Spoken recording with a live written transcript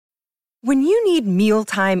When you need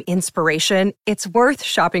mealtime inspiration, it's worth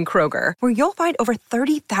shopping Kroger, where you'll find over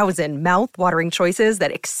 30,000 mouth-watering choices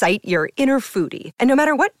that excite your inner foodie. And no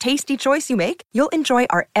matter what tasty choice you make, you'll enjoy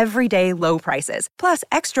our everyday low prices, plus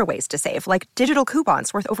extra ways to save, like digital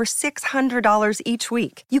coupons worth over $600 each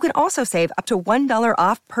week. You can also save up to $1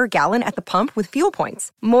 off per gallon at the pump with fuel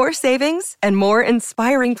points. More savings and more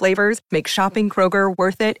inspiring flavors make shopping Kroger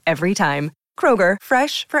worth it every time. Kroger,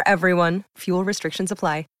 fresh for everyone. Fuel restrictions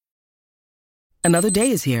apply. Another day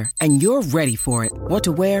is here, and you're ready for it. What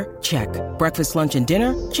to wear? Check. Breakfast, lunch, and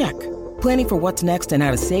dinner? Check. Planning for what's next and how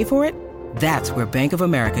to save for it? That's where Bank of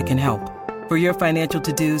America can help. For your financial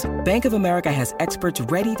to-dos, Bank of America has experts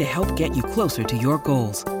ready to help get you closer to your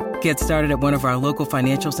goals. Get started at one of our local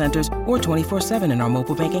financial centers or 24/7 in our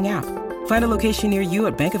mobile banking app. Find a location near you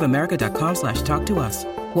at bankofamerica.com/talktous.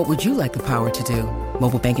 What would you like the power to do?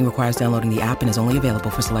 Mobile banking requires downloading the app and is only available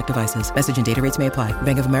for select devices. Message and data rates may apply.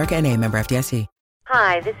 Bank of America N.A., member FDIC.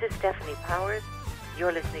 Hi, this is Stephanie Powers.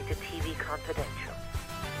 You're listening to TV Confidential.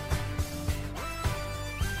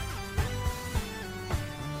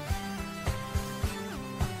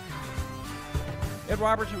 Ed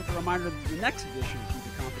Robertson with a reminder that the next edition of TV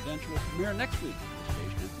Confidential will premiere next week on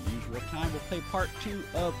the station at the usual time. We'll play part 2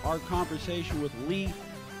 of our conversation with Lee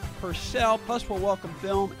Purcell. Plus, we'll welcome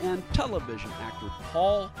film and television actor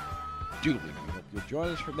Paul Dooley. We hope you'll join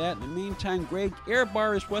us for that. In the meantime, Greg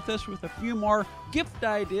Ehrbar is with us with a few more gift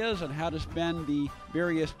ideas on how to spend the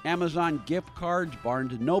various Amazon gift cards,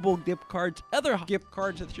 Barnes & Noble gift cards, other gift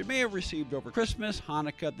cards that you may have received over Christmas,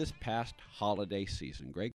 Hanukkah, this past holiday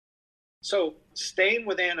season. Greg? So, staying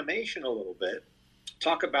with animation a little bit,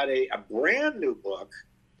 talk about a brand new book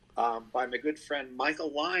by my good friend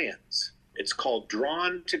Michael Lyons. It's called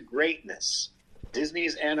Drawn to Greatness,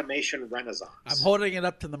 Disney's Animation Renaissance. I'm holding it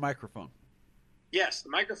up to the microphone. Yes, the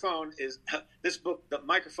microphone is this book. The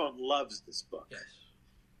microphone loves this book. Yes.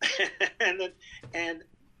 and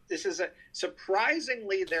this is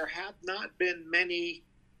surprisingly, there have not been many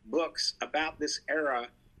books about this era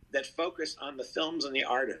that focus on the films and the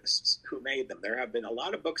artists who made them. There have been a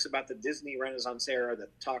lot of books about the Disney Renaissance era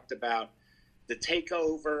that talked about the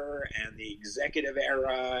takeover and the executive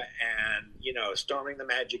era and, storming the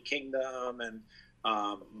Magic Kingdom and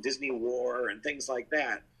Disney War and things like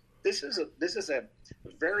that. This is a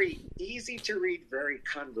very easy to read, very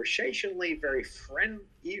conversationally, very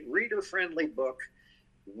reader-friendly book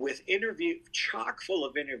with chock full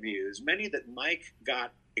of interviews, many that Mike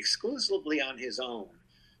got exclusively on his own,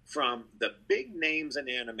 from the big names in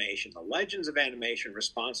animation, the legends of animation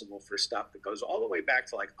responsible for stuff that goes all the way back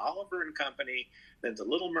to like Oliver and Company, then to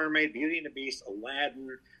Little Mermaid, Beauty and the Beast,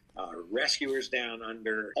 Aladdin, Rescuers Down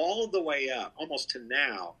Under, all the way up, almost to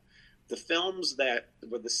now, the films that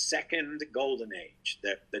were the second golden age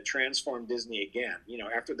that transformed Disney again.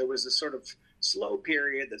 After there was this sort of slow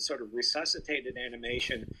period that sort of resuscitated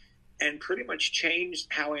animation and pretty much changed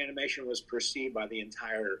how animation was perceived by the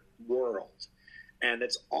entire world. And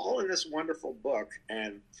it's all in this wonderful book,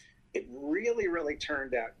 and it really, really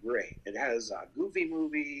turned out great. It has Goofy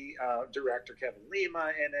movie director Kevin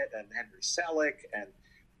Lima in it, and Henry Selick, and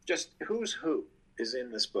just who's who is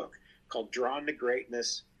in this book, called Drawn to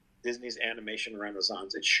Greatness, Disney's Animation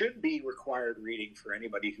Renaissance. It should be required reading for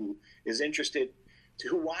anybody who is interested,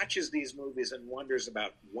 who watches these movies and wonders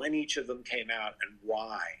about when each of them came out and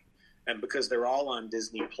why. And because they're all on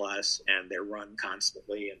Disney Plus and they're run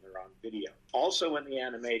constantly and they're on video. Also in the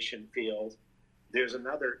animation field, there's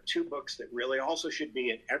another 2 books that really also should be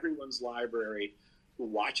in everyone's library who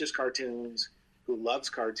watches cartoons, who loves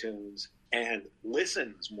cartoons, and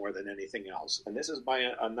listens more than anything else. And this is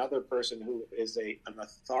by another person who is an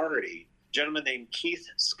authority. A gentleman named Keith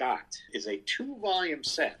Scott. Is a 2-volume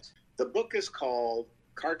set. The book is called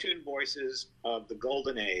Cartoon Voices of the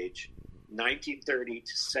Golden Age, 1930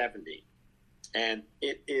 to 70. And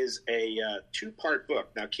it is a 2-part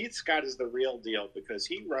book. Now, Keith Scott is the real deal because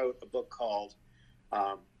he wrote a book called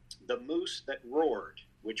The Moose That Roared,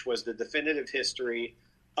 which was the definitive history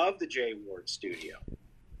of the Jay Ward Studio.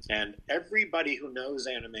 And everybody who knows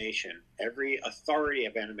animation, every authority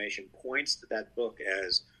of animation points to that book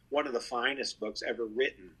as one of the finest books ever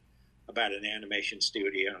written about an animation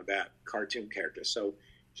studio and about cartoon characters. So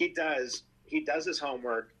he does his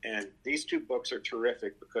homework, and these 2 books are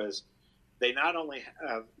terrific because they not only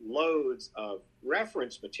have loads of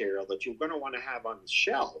reference material that you're going to want to have on the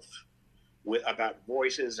shelf about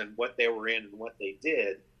voices and what they were in and what they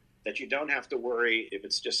did, that you don't have to worry if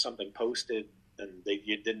it's just something posted and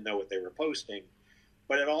you didn't know what they were posting.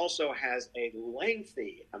 But it also has a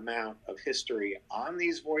lengthy amount of history on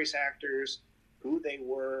these voice actors, who they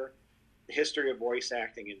were, the history of voice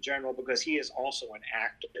acting in general, because he is also an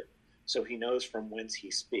actor. so he knows from whence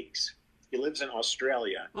he speaks. He lives in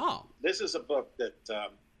Australia. Oh. This is a book that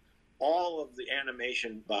all of the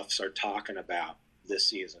animation buffs are talking about this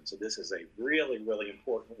season. So this is a really, really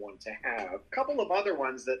important one to have. A couple of other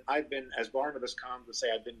ones that I've been, as Barnabas Combs would say,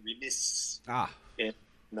 I've been remiss in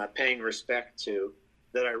not paying respect to,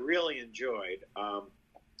 that I really enjoyed.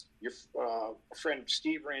 Your friend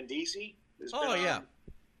Steve Randisi. Oh, yeah.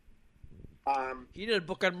 On, he did a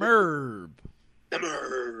book on Merv. The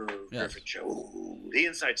Merv Griffin Show. Ooh, the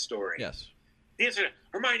Inside Story. Yes. The Inside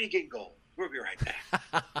Hermione Gingold. We'll be right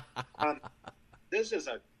back. This is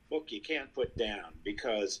a book you can't put down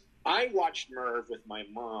because I watched Merv with my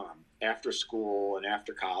mom after school and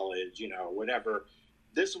after college, whatever.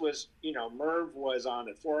 This was, Merv was on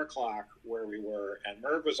at 4 o'clock where we were, and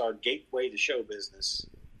Merv was our gateway to show business,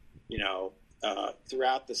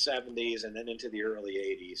 throughout the 70s and then into the early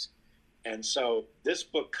 80s. And so this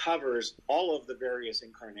book covers all of the various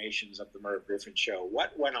incarnations of the Merv Griffin Show,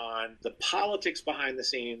 what went on, the politics behind the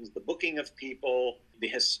scenes, the booking of people, the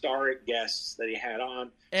historic guests that he had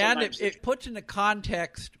on. And it puts into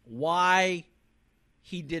context why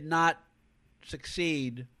he did not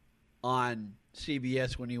succeed on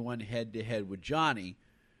CBS when he went head-to-head with Johnny.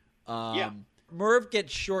 Merv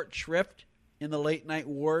gets short shrift in the late night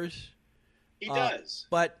wars. He does.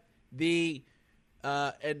 But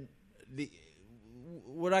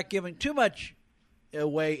we're not giving too much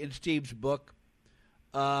away in Steve's book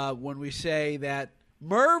when we say that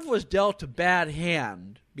Merv was dealt a bad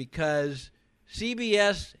hand because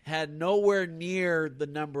CBS had nowhere near the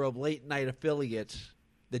number of late-night affiliates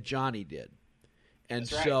that Johnny did. And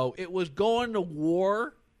so it was going to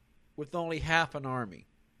war with only half an army.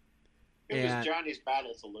 It was Johnny's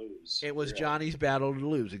battle to lose. It was Johnny's battle to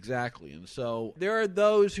lose, exactly. And so there are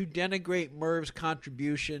those who denigrate Merv's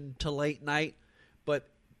contribution to late night, but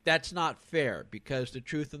that's not fair because the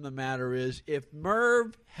truth of the matter is if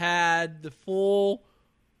Merv had the full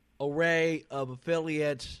array of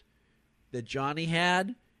affiliates that Johnny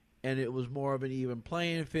had and it was more of an even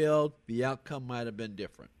playing field, the outcome might have been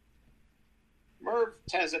different. Merv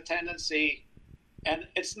has a tendency, and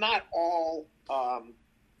it's not all...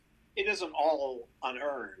 it isn't all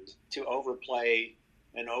unearned to overplay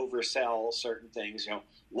and oversell certain things.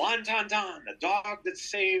 Wonton, the dog that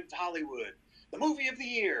saved Hollywood, the movie of the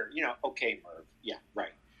year. Okay, Merv. Yeah,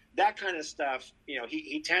 right. That kind of stuff.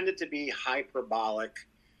 He tended to be hyperbolic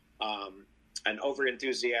and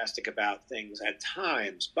over-enthusiastic about things at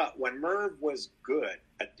times. But when Merv was good,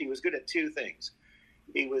 he was good at two things.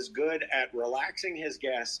 He was good at relaxing his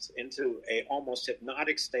guests into a almost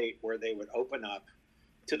hypnotic state where they would open up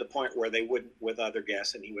to the point where they wouldn't with other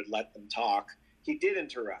guests, and he would let them talk. He did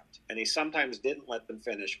interrupt, and he sometimes didn't let them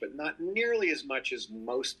finish, but not nearly as much as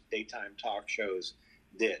most daytime talk shows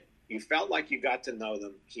did. You felt like you got to know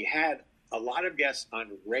them. He had a lot of guests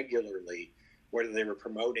on regularly, whether they were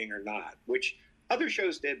promoting or not, which other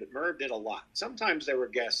shows did, but Merv did a lot. Sometimes there were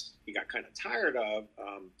guests he got kind of tired of,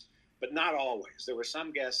 but not always. There were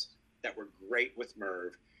some guests that were great with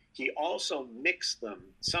Merv. He also mixed them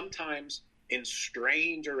sometimes in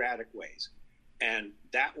strange, erratic ways. And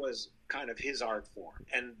that was kind of his art form.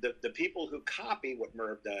 And the people who copy what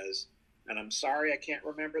Merv does, and I'm sorry I can't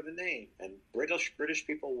remember the name, and British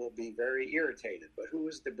people will be very irritated, but who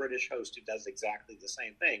is the British host who does exactly the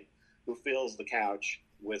same thing, who fills the couch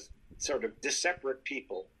with sort of separate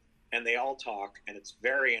people, and they all talk, and it's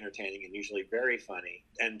very entertaining and usually very funny.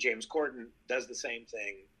 And James Corden does the same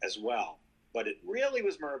thing as well. But it really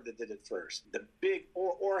was Merv that did it first. The big,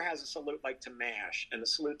 or has a salute like to MASH, and the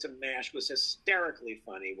salute to MASH was hysterically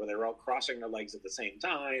funny, where they were all crossing their legs at the same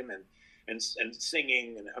time and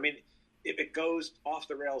singing. And I mean, if it goes off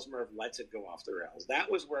the rails, Merv lets it go off the rails.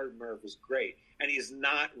 That was where Merv was great, and he's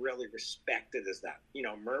not really respected as that.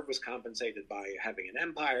 Merv was compensated by having an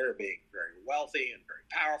empire, being very wealthy and very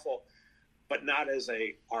powerful, but not as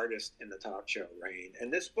a artist in the talk show reign.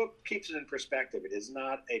 And this book keeps it in perspective. It is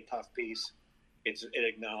not a puff piece. It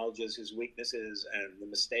acknowledges his weaknesses and the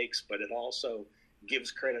mistakes, but it also gives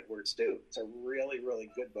credit where it's due. It's a really, really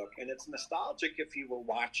good book. And it's nostalgic if you were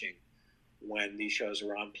watching when these shows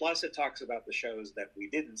were on. Plus, it talks about the shows that we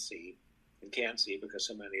didn't see and can't see because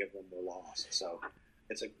so many of them were lost. So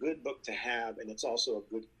it's a good book to have, and it's also a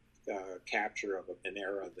good capture of an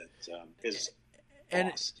era that is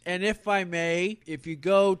lost. And if I may, if you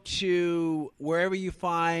go to wherever you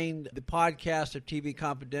find the podcast of TV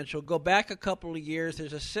Confidential, go back a couple of years.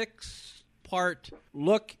 There's a 6-part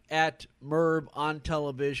look at Merv on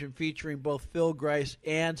television featuring both Phil Grice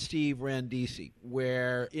and Steve Randisi,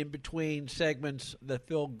 where in between segments that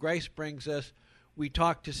Phil Grice brings us, we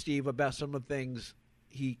talk to Steve about some of the things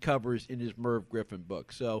he covers in his Merv Griffin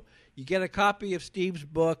book. So you get a copy of Steve's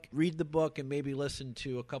book, read the book, and maybe listen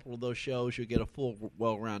to a couple of those shows. You'll get a full,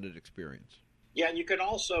 well-rounded experience. Yeah, and you can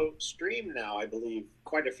also stream now, I believe,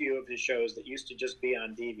 quite a few of his shows that used to just be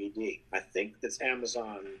on DVD. I think that's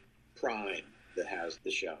Amazon Prime that has the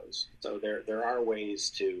shows. So there are ways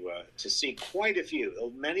to see quite a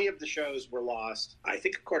few. Many of the shows were lost. I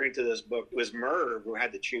think according to this book, it was Merv who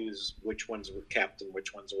had to choose which ones were kept and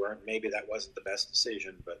which ones weren't. Maybe that wasn't the best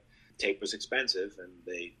decision, but tape was expensive and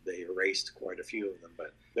they erased quite a few of them.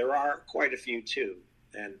 But there are quite a few too.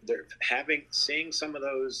 And they're seeing some of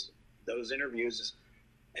those interviews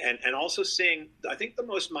and also seeing, I think the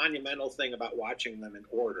most monumental thing about watching them in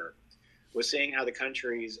order was seeing how the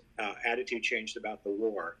country's attitude changed about the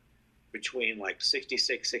war between like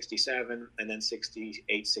 66, 67, and then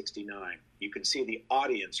 68, 69. You can see the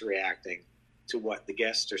audience reacting to what the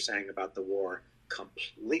guests are saying about the war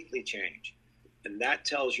completely change. And that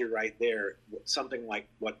tells you right there something like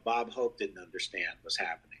what Bob Hope didn't understand was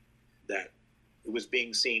happening, that it was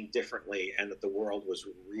being seen differently and that the world was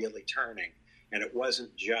really turning. And it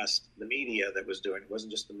wasn't just the media that was doing it. It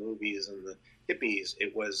wasn't just the movies and the hippies.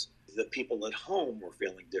 It was the people at home were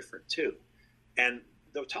feeling different too. And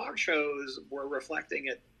the talk shows were reflecting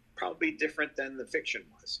it probably different than the fiction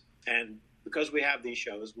was. And because we have these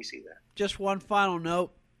shows, we see that. Just one final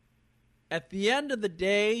note. At the end of the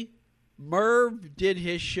day, Merv did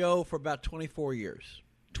his show for about 24 years.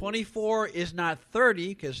 24 is not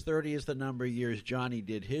 30, because 30 is the number of years Johnny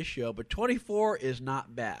did his show, but 24 is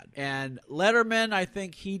not bad. And Letterman, I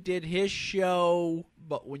think he did his show,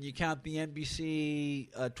 but when you count the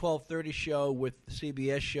NBC 1230 show with the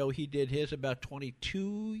CBS show, he did his about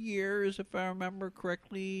 22 years, if I remember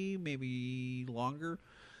correctly, maybe longer.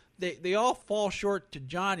 They all fall short to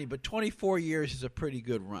Johnny, but 24 years is a pretty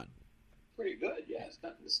good run. Pretty good, yeah. It's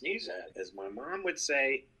nothing to sneeze at. As my mom would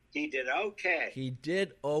say, he did okay. He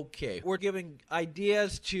did okay. We're giving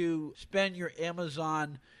ideas to spend your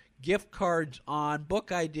Amazon gift cards on,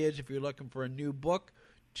 book ideas if you're looking for a new book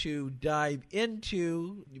to dive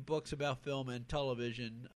into, books about film and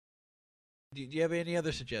television. Do you have any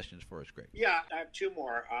other suggestions for us, Greg? Yeah, I have two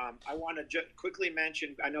more. I want to quickly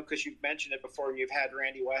mention, I know because you've mentioned it before, you've had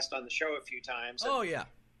Randy West on the show a few times. Oh, yeah.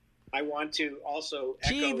 I want to also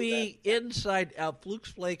echo TV, that, Inside Out,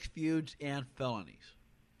 Flukes, Flakes, Feuds, and Felonies.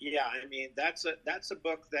 Yeah, I mean that's a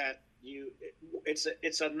book that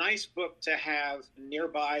it's a nice book to have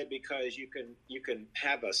nearby because you can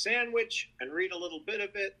have a sandwich and read a little bit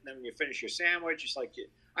of it, and then when you finish your sandwich, it's like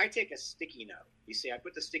I take a sticky note. You see, I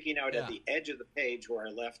put the sticky note at the edge of the page where I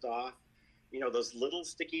left off. You know, those little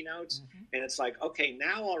sticky notes, and it's like, okay,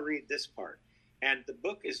 now I'll read this part. And the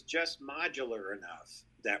book is just modular enough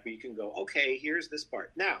that you can go, okay, here's this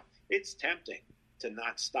part. Now, it's tempting to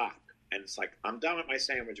not stop. And it's like, I'm done with my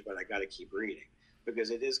sandwich, but I got to keep reading because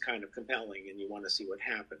it is kind of compelling and you want to see what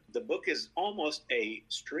happened. The book is almost a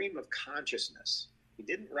stream of consciousness. He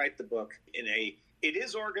didn't write the book it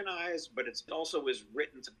is organized, but it also is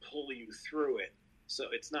written to pull you through it. So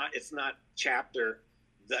it's not chapter,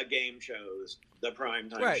 the game shows, the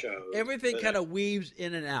primetime shows. Everything kind of weaves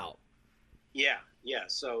in and out. Yeah.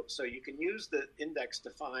 So you can use the index to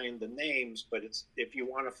find the names, but if you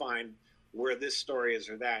want to find where this story is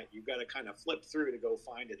or that, you've got to kind of flip through to go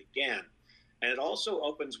find it again. And it also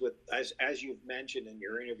opens with, as you've mentioned in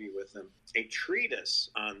your interview with him, a treatise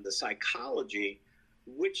on the psychology,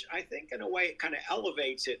 which I think in a way it kind of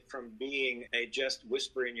elevates it from being a just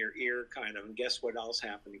whisper in your ear kind of, and guess what else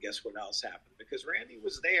happened, and guess what else happened. Because Randy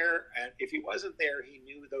was there, and if he wasn't there, he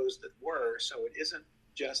knew those that were. So it isn't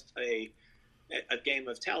just a game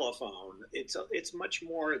of telephone. It's much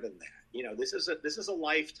more than that. You know, this is a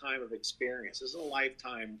lifetime of experience. This is a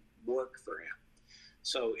lifetime work for him.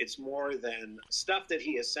 So it's more than stuff that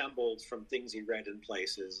he assembled from things he read in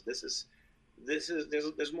places.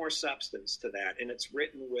 There's more substance to that, and it's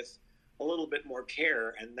written with a little bit more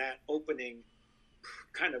care, and that opening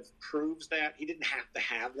kind of proves that he didn't have to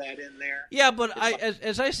have that in there. Yeah, but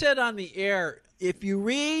as I said on the air, if you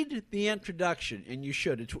read the introduction, and you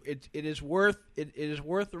should, it is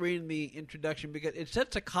worth reading the introduction because it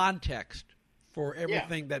sets a context for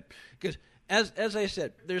everything because as I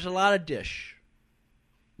said, there's a lot of dish.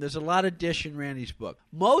 There's a lot of dish in Randy's book.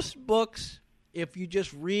 Most books, if you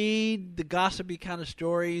just read the gossipy kind of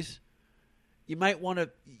stories, you might want to,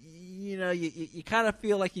 you kind of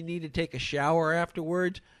feel like you need to take a shower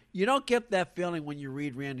afterwards. You don't get that feeling when you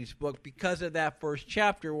read Randy's book because of that first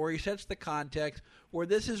chapter where he sets the context, where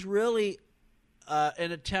this is really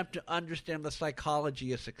an attempt to understand the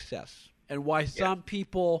psychology of success and why some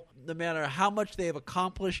people, no matter how much they have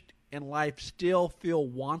accomplished in life, still feel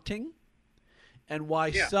wanting. and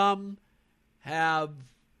why some have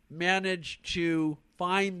managed to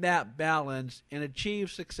find that balance and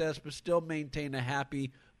achieve success but still maintain a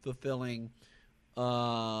happy, fulfilling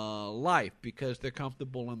life because they're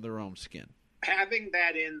comfortable in their own skin. Having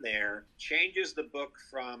that in there changes the book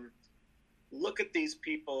from, look at these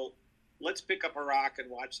people, let's pick up a rock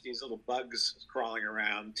and watch these little bugs crawling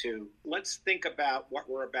around, to let's think about what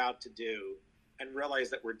we're about to do and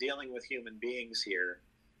realize that we're dealing with human beings here.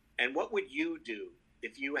 And what would you do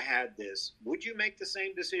if you had this? Would you make the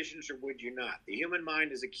same decisions or would you not? The human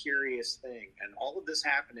mind is a curious thing, and all of this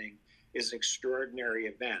happening is an extraordinary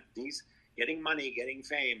event. These getting money, getting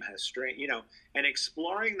fame has and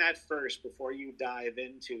exploring that first before you dive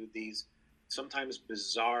into these sometimes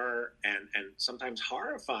bizarre and sometimes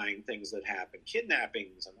horrifying things that happen,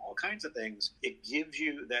 kidnappings and all kinds of things. It gives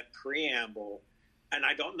you that preamble, and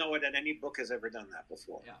I don't know that any book has ever done that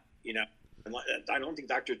before. Yeah. I don't think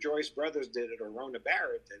Dr. Joyce Brothers did it or Rona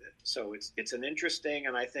Barrett did it. So it's an interesting,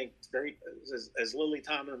 and I think very, as Lily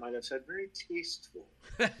Tomlin might have said, very tasteful.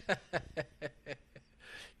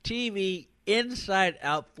 TV, Inside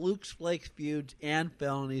Out, Flukes, Flakes, Feuds, and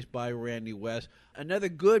Felonies by Randy West. Another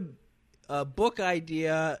good book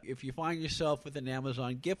idea if you find yourself with an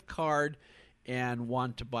Amazon gift card and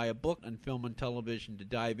want to buy a book on film and television to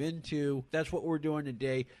dive into. That's what we're doing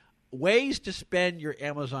today. Ways to spend your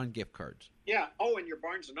Amazon gift cards. Yeah. Oh, and your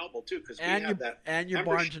Barnes & Noble, too, because we have that. And your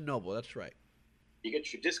Barnes & Noble, that's right. You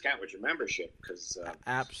get your discount with your membership.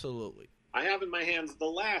 Absolutely. I have in my hands the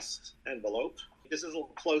last envelope. This is a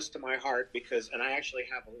little close to my heart and I actually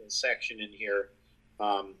have a little section in here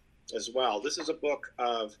as well. This is a book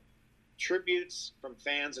of tributes from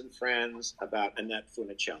fans and friends about Annette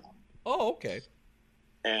Funicello. Oh, okay.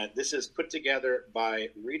 And this is put together by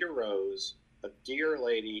Rita Rose, a dear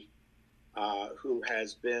lady who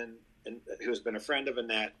has been a friend of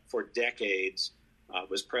Annette for decades,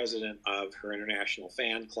 was president of her international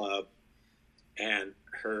fan club, and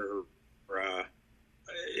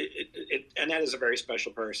Annette is a very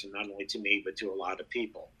special person, not only to me, but to a lot of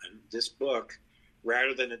people. And this book,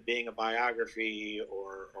 rather than it being a biography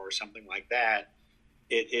or something like that,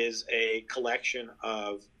 it is a collection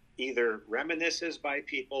of either reminiscences by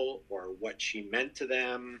people or what she meant to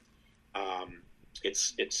them.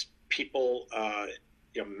 It's people,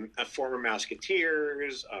 former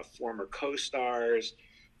Mouseketeers, former co-stars,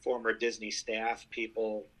 former Disney staff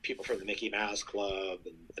people from the Mickey Mouse Club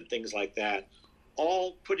and things like that,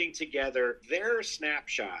 all putting together their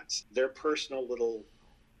snapshots, their personal little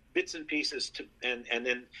bits and pieces and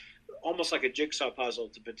then almost like a jigsaw puzzle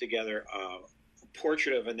to put together a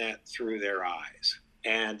portrait of Annette through their eyes.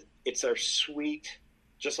 And it's a sweet,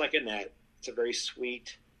 just like Annette, it's a very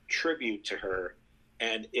sweet tribute to her.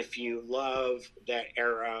 And if you love that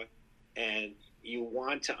era and you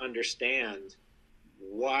want to understand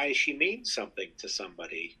why she means something to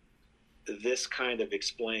somebody, this kind of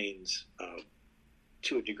explains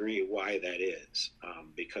to a degree why that is.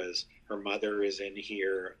 Because her mother is in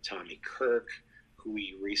here, Tommy Kirk, who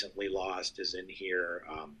we recently lost, is in here.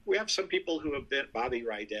 We have some people who have been, Bobby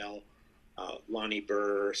Rydell, Lonnie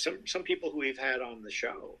Burr, some people who we've had on the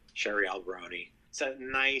show, Sherry Albroni. It's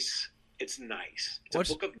nice.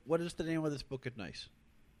 What is the name of this book of nice?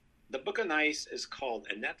 The Book of Nice is called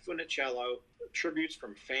Annette Funicello, Tributes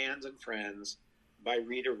from Fans and Friends by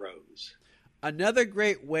Rita Rose. Another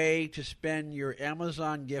great way to spend your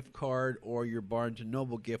Amazon gift card or your Barnes &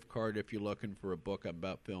 Noble gift card if you're looking for a book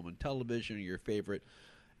about film and television or your favorite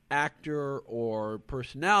actor or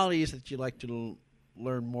personalities that you'd like to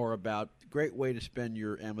learn more about. Great way to spend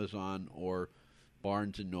your Amazon or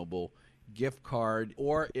Barnes & Noble gift card.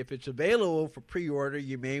 Or if it's available for pre-order,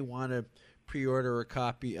 you may want to pre-order a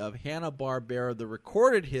copy of Hanna-Barbera, The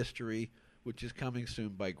Recorded History, which is coming soon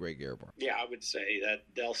by Greg Ehrbar. Yeah, I would say that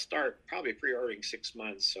they'll start probably pre-ordering 6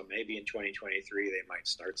 months, so maybe in 2023 they might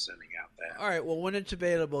start sending out that. All right, well, when it's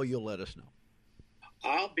available, you'll let us know.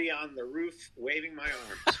 I'll be on the roof waving my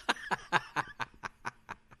arms.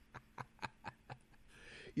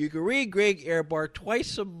 You can read Greg Ehrbar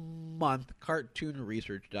twice a month,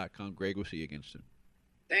 cartoonresearch.com. Greg, we'll see you again soon.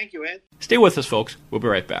 Thank you, Ed. Stay with us, folks. We'll be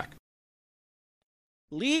right back.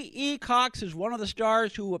 Lee E. Cox is one of the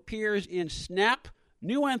stars who appears in Snap,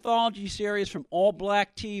 new anthology series from All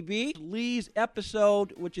Black TV. Lee's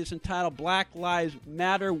episode, which is entitled Black Lives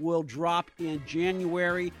Matter, will drop in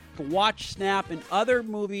January. You can watch Snap and other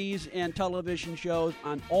movies and television shows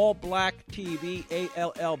on All Black TV,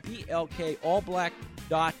 ALLBLK,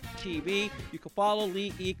 allblack.tv. You can follow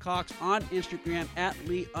Lee E. Cox on Instagram at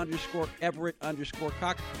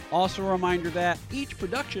Lee_Everett_Cox. Also a reminder that each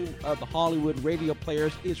production of the Hollywood Radio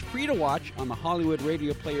Players is free to watch on the Hollywood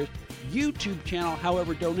Radio Players YouTube channel.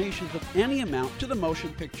 However, donations of any amount to the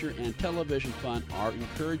Motion Picture and Television Fund are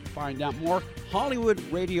encouraged. To find out more,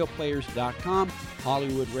 HollywoodRadioPlayers.com,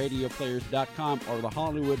 HollywoodRadioPlayers.com, or the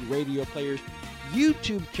Hollywood Radio Players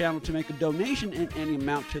YouTube channel to make a donation in any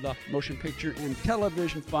amount to the Motion Picture and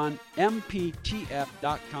Television Fund,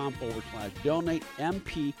 mptf.com/donate,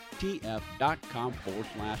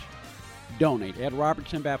 mptf.com/donate. Ed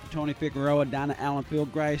Robertson, back for Tony Figueroa, Donna Allen, Phil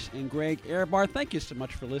Grice, and Greg Ehrbar. Thank you so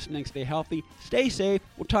much for listening. Stay healthy, stay safe.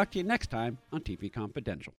 We'll talk to you next time on TV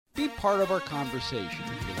Confidential. Be part of our conversation.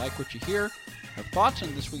 If you like what you hear, have thoughts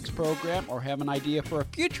on this week's program, or have an idea for a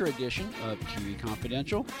future edition of TV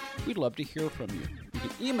Confidential, we'd love to hear from you. You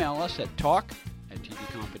can email us at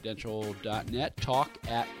talk@tvconfidential.net,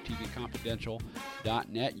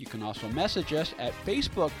 talk@tvconfidential.net. You can also message us at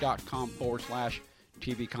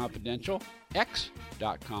facebook.com/TV Confidential,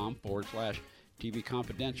 x.com/TV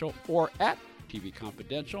Confidential, or at TV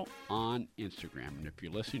Confidential on Instagram. And if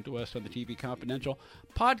you're listening to us on the TV Confidential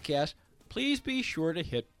podcast, please be sure to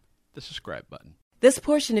hit the subscribe button. This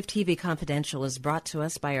portion of TV Confidential is brought to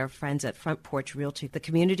us by our friends at Front Porch Realty, the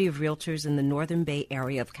community of realtors in the Northern Bay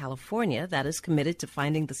area of California that is committed to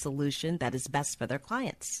finding the solution that is best for their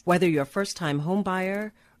clients. Whether you're a first-time home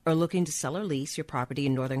buyer or looking to sell or lease your property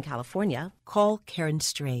in Northern California, call Karen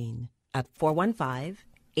Strain at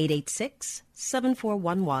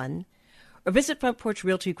 415-886-7411 or visit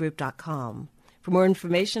frontporchrealtygroup.com for more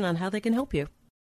information on how they can help you.